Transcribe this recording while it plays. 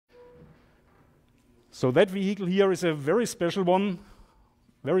So that vehicle here is a very special one.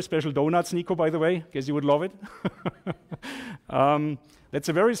 Very special donuts, Nico, by the way. Guess you would love it. That's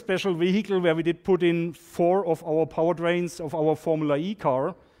a very special vehicle where we did put in 4 of our powertrains of our Formula E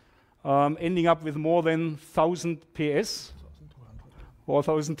car, ending up with more than 1,000 PS.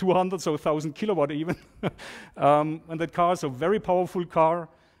 4,200, so 1,000 kilowatt even. And that car is a very powerful car.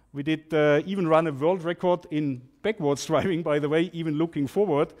 We did even run a world record in backwards driving, by the way, even looking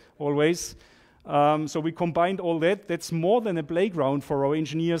forward always. So we combined all that. That's more than a playground for our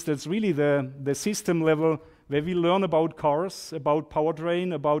engineers. That's really the system level where we learn about cars, about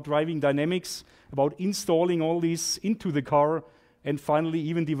powertrain, about driving dynamics, about installing all these into the car, and finally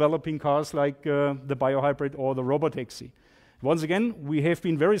even developing cars like the biohybrid or the robotaxi. Once again, we have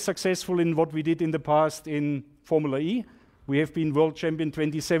been very successful in what we did in the past in Formula E. We have been world champion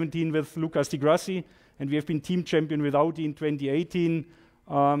 2017 with Lucas di Grassi, and we have been team champion with Audi in 2018,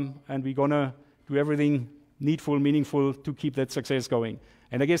 and we're gonna do everything needful, meaningful to keep that success going.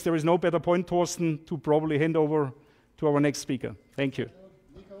 And I guess there is no better point, Thorsten, to probably hand over to our next speaker. Thank you.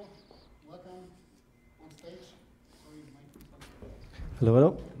 Nico, welcome on stage. Hello,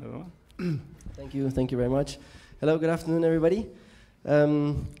 hello. Hello. Thank you very much. Hello, good afternoon, everybody.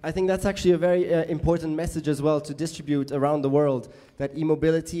 I think that's actually a very important message as well to distribute around the world, that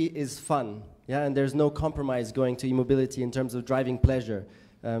e-mobility is fun, yeah, and there's no compromise going to e-mobility in terms of driving pleasure.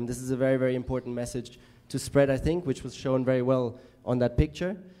 This is a very, very important message to spread, I think, which was shown very well on that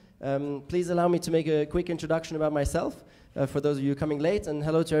picture. Please allow me to make a quick introduction about myself, for those of you coming late, and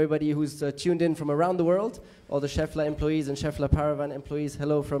hello to everybody who's tuned in from around the world, all the Schaeffler employees and Schaeffler Paravan employees,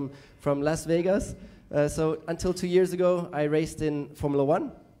 hello from Las Vegas. So until 2 years ago, I raced in Formula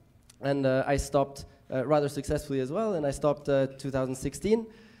 1, and I stopped rather successfully as well, and I stopped 2016.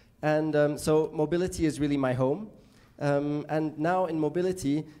 And so mobility is really my home. And now in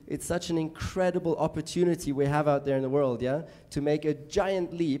mobility, it's such an incredible opportunity we have out there in the world, yeah, to make a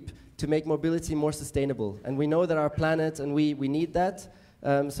giant leap to make mobility more sustainable. And we know that our planet, and we need that,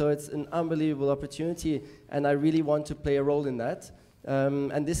 so it's an unbelievable opportunity, and I really want to play a role in that.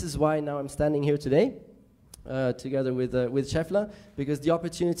 And this is why now I'm standing here today, together with Schaeffler, because the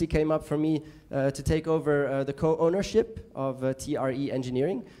opportunity came up for me to take over the co-ownership of TRE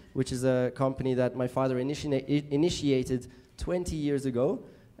Engineering, which is a company that my father initiated 20 years ago,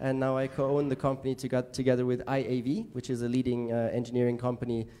 and now I co-own the company together with IAV, which is a leading engineering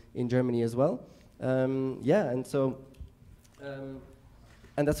company in Germany as well. Yeah, and so,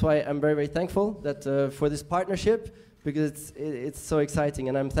 and that's why I'm very, very thankful that for this partnership, because it's so exciting,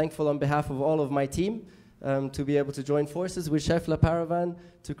 and I'm thankful on behalf of all of my team to be able to join forces with Schaeffler Paravan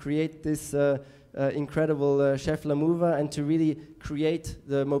to create this incredible Schaeffler Mover, and to really create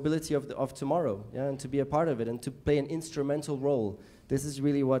the mobility of tomorrow, yeah, and to be a part of it and to play an instrumental role. This is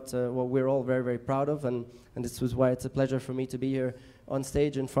really what we're all very, very proud of, and this was why it's a pleasure for me to be here on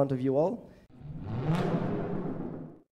stage in front of you all.